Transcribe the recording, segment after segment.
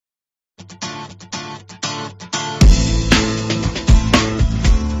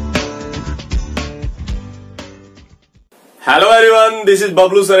Hello everyone, this is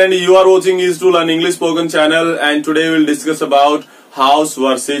Bablu sir and you are watching Easy to Learn English spoken channel and today we will discuss about house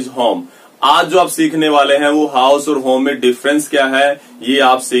versus home। आज जो आप सीखने वाले हैं वो house और home में डिफरेंस क्या है ये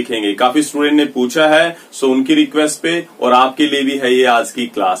आप सीखेंगे। काफी स्टूडेंट ने पूछा है सो उनकी रिक्वेस्ट पे और आपके लिए भी है ये आज की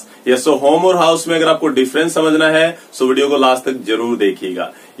क्लास। यस, सो होम और हाउस में अगर आपको डिफरेंस समझना है सो वीडियो को लास्ट तक जरूर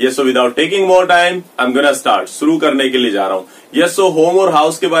देखिएगा। Yes, so without taking more time I am gonna start, शुरू करने के लिए जा रहा हूँ। यस, सो होम और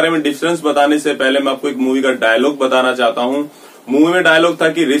हाउस के बारे में डिफरेंस बताने से पहले मैं आपको एक मूवी का डायलॉग बताना चाहता हूँ। मूवी में डायलॉग था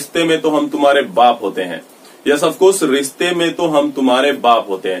कि रिश्ते में तो हम तुम्हारे बाप होते हैं। यस, ऑफ कोर्स रिश्ते में तो हम तुम्हारे बाप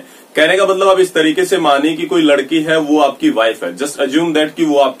होते हैं। कहने का मतलब आप इस तरीके से मानिए कि कोई लड़की है वो आपकी वाइफ है। जस्ट अज्यूम दैट कि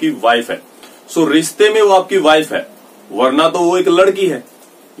वो आपकी वाइफ है। सो रिश्ते में वो आपकी वाइफ है वरना तो वो एक लड़की है।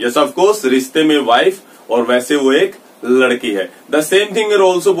 यस, ऑफ कोर्स रिश्ते में वाइफ और वैसे वो एक लड़की है। द सेम थिंग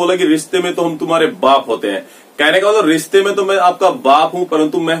ऑल्सो बोला कि रिश्ते में तो हम तुम्हारे बाप होते हैं। कहने का मतलब रिश्ते में तो मैं आपका बाप हूं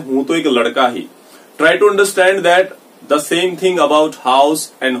परंतु मैं हूं तो एक लड़का ही। Try to understand that the same thing about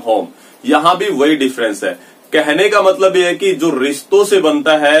house and home. यहां भी वही डिफरेंस है। कहने का मतलब यह है कि जो रिश्तों से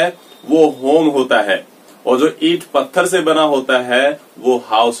बनता है वो होम होता है और जो ईंट पत्थर से बना होता है वो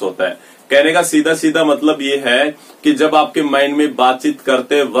हाउस होता है। कहने का सीधा सीधा मतलब ये है कि जब आपके माइंड में बातचीत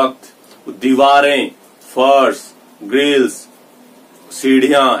करते वक्त दीवारें, फर्श, ग्रिल्स,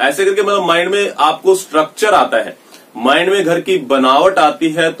 सीढ़ियां ऐसे करके मतलब माइंड में आपको स्ट्रक्चर आता है, माइंड में घर की बनावट आती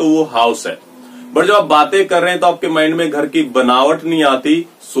है तो वो हाउस है। बट जब आप बातें कर रहे हैं तो आपके माइंड में घर की बनावट नहीं आती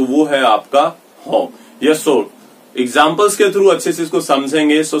सो वो है आपका होम। यस, सो एग्जाम्पल्स के थ्रू अच्छे से इसको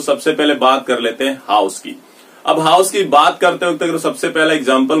समझेंगे। सो सबसे पहले बात कर लेते हैं हाउस की। अब हाउस की बात करते वक्त अगर सबसे पहला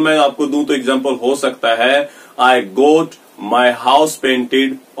एग्जाम्पल मैं आपको दूं तो एग्जाम्पल हो सकता है आई गोट my house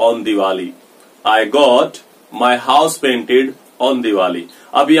painted on Diwali. I goat my house painted on Diwali.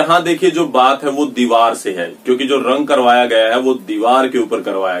 अब यहां देखिए जो बात है वो दीवार से है क्योंकि जो रंग करवाया गया है वो दीवार के ऊपर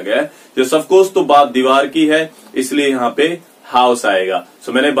करवाया गया है। जो ऑफकोर्स तो बात दीवार की है इसलिए यहां पे हाउस आएगा।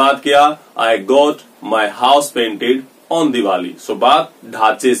 सो मैंने बात किया आई गोट my house painted on Diwali. सो बात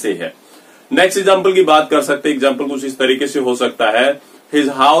ढांचे से है। नेक्स्ट एग्जाम्पल की बात कर सकते हैं। एग्जाम्पल कुछ इस तरीके से हो सकता है his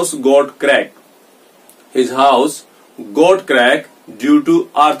house got crack. His house got crack due to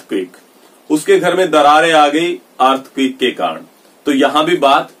earthquake. उसके घर में दरारें आ गई अर्थक्वेक के कारण। तो यहां भी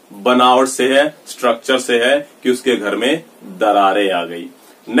बात बनावट से है, स्ट्रक्चर से है कि उसके घर में दरारें आ गई।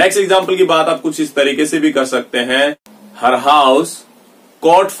 नेक्स्ट एग्जाम्पल की बात आप कुछ इस तरीके से भी कर सकते हैं हर house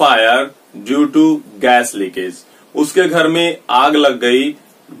cot fire due to gas leakage. उसके घर में आग लग गई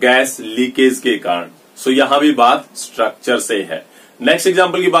गैस लीकेज के कारण। सो यहां भी बात स्ट्रक्चर से है। नेक्स्ट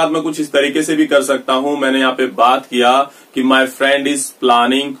एग्जाम्पल की बात मैं कुछ इस तरीके से भी कर सकता हूं। मैंने यहाँ पे बात किया कि my friend is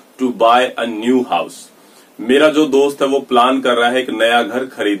planning to bye a new house. मेरा जो दोस्त है वो प्लान कर रहा है एक नया घर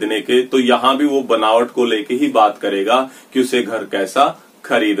खरीदने के। तो यहां भी वो बनावट को लेके ही बात करेगा कि उसे घर कैसा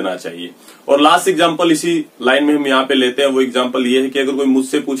खरीदना चाहिए। और लास्ट एग्जांपल इसी लाइन में हम यहाँ पे लेते हैं। वो एग्जांपल ये है कि अगर कोई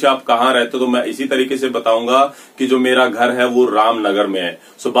मुझसे पूछे आप कहाँ रहते हो तो मैं इसी तरीके से बताऊंगा कि जो मेरा घर है वो रामनगर में है।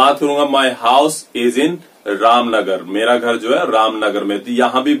 सो बात करूंगा my house is in Ramnagar. मेरा घर जो है रामनगर में। तो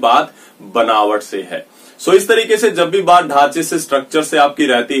यहां भी बात बनावट से है। सो इस तरीके से जब भी बात ढांचे से, स्ट्रक्चर से आपकी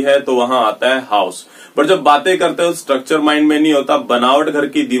रहती है तो वहां आता है हाउस। पर जब बातें करते हो स्ट्रक्चर माइंड में नहीं होता, बनावट घर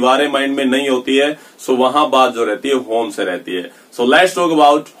की दीवारें माइंड में नहीं होती है सो वहां बात जो रहती है होम से रहती है। So let's talk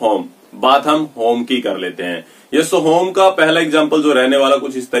about home. बात हम होम की कर लेते हैं। ये सो होम का पहला एग्जांपल जो रहने वाला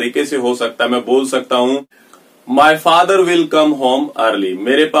कुछ इस तरीके से हो सकता है। मैं बोल सकता हूं my father will come home early.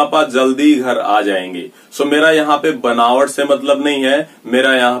 मेरे पापा जल्दी घर आ जाएंगे। सो मेरा यहाँ पे बनावट से मतलब नहीं है,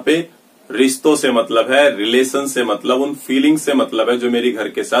 मेरा यहाँ पे रिश्तों से मतलब है, रिलेशन से मतलब, उन फीलिंग से मतलब है जो मेरी घर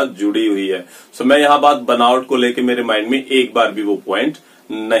के साथ जुड़ी हुई है। सो मैं यहाँ बात बनावट को लेके मेरे माइंड में एक बार भी वो पॉइंट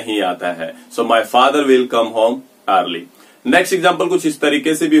नहीं आता है। सो my father will come home early. Next example कुछ इस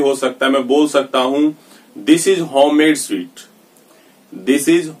तरीके से भी हो सकता है। मैं बोल सकता हूं this is homemade sweet. This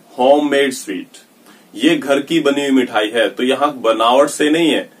is homemade sweet. ये घर की बनी हुई मिठाई है। तो यहाँ बनावट से नहीं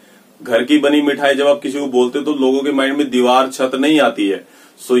है। घर की बनी मिठाई जब आप किसी को बोलते हो तो लोगों के माइंड में दीवार, छत नहीं आती है।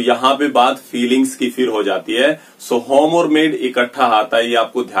 सो यहाँ पे बात फीलिंग्स की फिर हो जाती है। सो होम और मेड इकट्ठा आता है, ये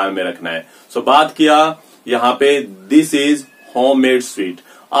आपको ध्यान में रखना है। सो बात किया यहाँ पे दिस इज होममेड स्वीट।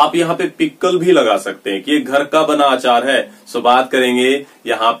 आप यहाँ पे पिकल भी लगा सकते हैं कि ये घर का बना अचार है। सो बात करेंगे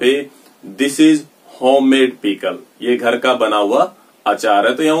यहाँ पे दिस इज होममेड पिकल। ये घर का बना हुआ अचार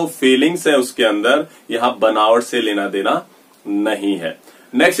है। तो यहाँ वो फीलिंग्स है उसके अंदर, यहाँ बनावट से लेना देना नहीं है।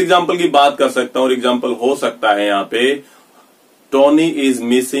 नेक्स्ट एग्जाम्पल की बात कर सकता हूं और एग्जाम्पल हो सकता है यहाँ पे Tony is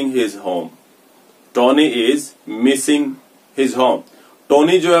missing his home. Tony is missing his home.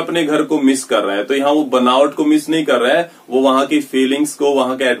 Tony जो है अपने घर को मिस कर रहा है। तो यहाँ वो बनावट को मिस नहीं कर रहा है, वो वहां की फीलिंग्स को,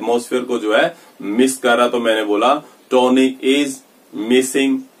 वहां के एटमॉस्फेयर को जो है मिस कर रहा। तो मैंने बोला Tony is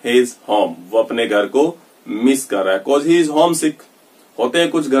missing his home. वो अपने घर को मिस कर रहा है, कॉज ही इज होम सिक। होते हैं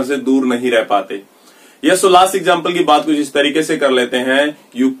कुछ घर से दूर नहीं रह पाते। यस, सो लास्ट एग्जाम्पल की बात कुछ इस तरीके से कर लेते हैं,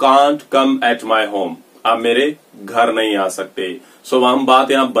 you can't come at my home, आप मेरे घर नहीं आ सकते। सो हम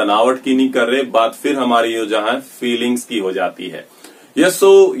बात यहाँ बनावट की नहीं कर रहे, बात फिर हमारी जो जहां फीलिंग्स की हो जाती है। यस,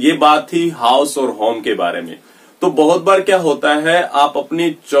 सो ये बात थी हाउस और होम के बारे में। तो बहुत बार क्या होता है, आप अपनी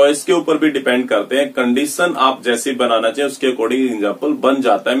चॉइस के ऊपर भी डिपेंड करते हैं, कंडीशन आप जैसी बनाना चाहिए उसके अकॉर्डिंग एग्जाम्पल बन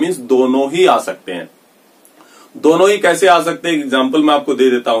जाता है। मीन्स दोनों ही आ सकते हैं। दोनों ही कैसे आ सकते हैं, एग्जाम्पल मैं आपको दे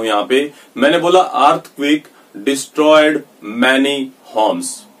देता हूं। यहाँ पे मैंने बोला earthquake destroyed many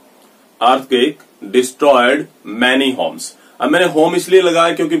Holmes, earthquake destroyed many Holmes. अब मैंने होम इसलिए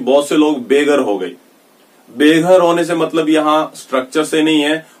लगाया क्योंकि बहुत से लोग बेघर हो गए। बेघर होने से मतलब यहां स्ट्रक्चर से नहीं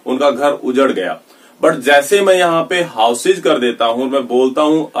है, उनका घर उजड़ गया। बट जैसे मैं यहाँ पे हाउसेज कर देता हूं, मैं बोलता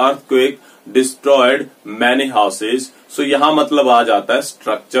हूं अर्थक्वेक डिस्ट्रॉयड मैनी हाउसेज, सो यहां मतलब आ जाता है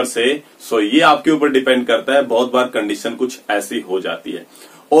स्ट्रक्चर से। सो ये आपके ऊपर डिपेंड करता है, बहुत बार कंडीशन कुछ ऐसी हो जाती है।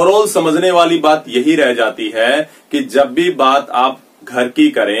 ओवरऑल समझने वाली बात यही रह जाती है कि जब भी बात आप घर की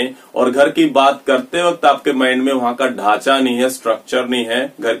करें और घर की बात करते वक्त आपके माइंड में वहां का ढांचा नहीं है, स्ट्रक्चर नहीं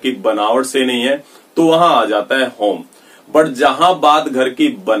है, घर की बनावट से नहीं है, तो वहां आ जाता है होम। बट जहां बात घर की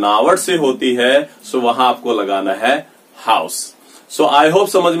बनावट से होती है, सो वहां आपको लगाना है हाउस। सो आई होप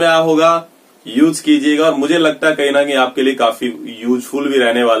समझ में आया होगा, यूज कीजिएगा। और मुझे लगता है कहीं ना कहीं आपके लिए काफी यूजफुल भी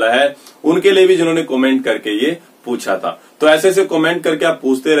रहने वाला है, उनके लिए भी जिन्होंने कमेंट करके ये पूछा था। तो ऐसे ऐसे कमेंट करके आप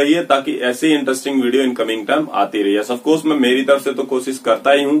पूछते रहिए ताकि ऐसे interesting video in coming time आती रही है। ऑफ कोर्स मैं मेरी तरफ से तो कोशिश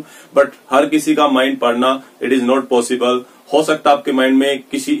करता ही हूं, बट हर किसी का माइंड पढ़ना इट इज नॉट पॉसिबल। हो सकता है आपके माइंड में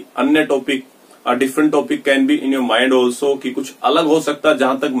किसी अन्य topic, a different topic can be in your mind also, कि कुछ अलग हो सकता है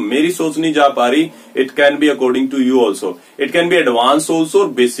जहां तक मेरी सोच नहीं जा पा रही। It can be according to you also, it can be advance also और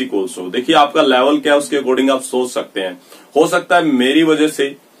बेसिक ऑल्सो। देखिए आपका लेवल क्या है उसके अकॉर्डिंग आप सोच सकते हैं। हो सकता है मेरी वजह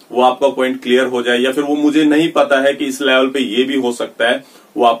से वो आपका पॉइंट क्लियर हो जाए, या फिर वो मुझे नहीं पता है कि इस लेवल पे ये भी हो सकता है,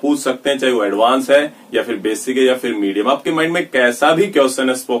 वो आप पूछ सकते हैं, चाहे वो एडवांस है या फिर बेसिक है या फिर मीडियम। आपके माइंड में कैसा भी क्वेश्चन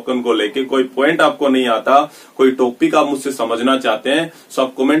है स्पोकन को लेके, कोई पॉइंट आपको नहीं आता, कोई टॉपिक आप मुझसे समझना चाहते हैं, सो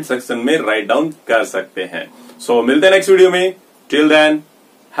आप कमेंट सेक्शन में राइट डाउन कर सकते हैं। सो मिलते हैं नेक्स्ट वीडियो में। Till then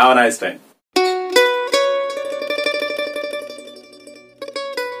have a nice time.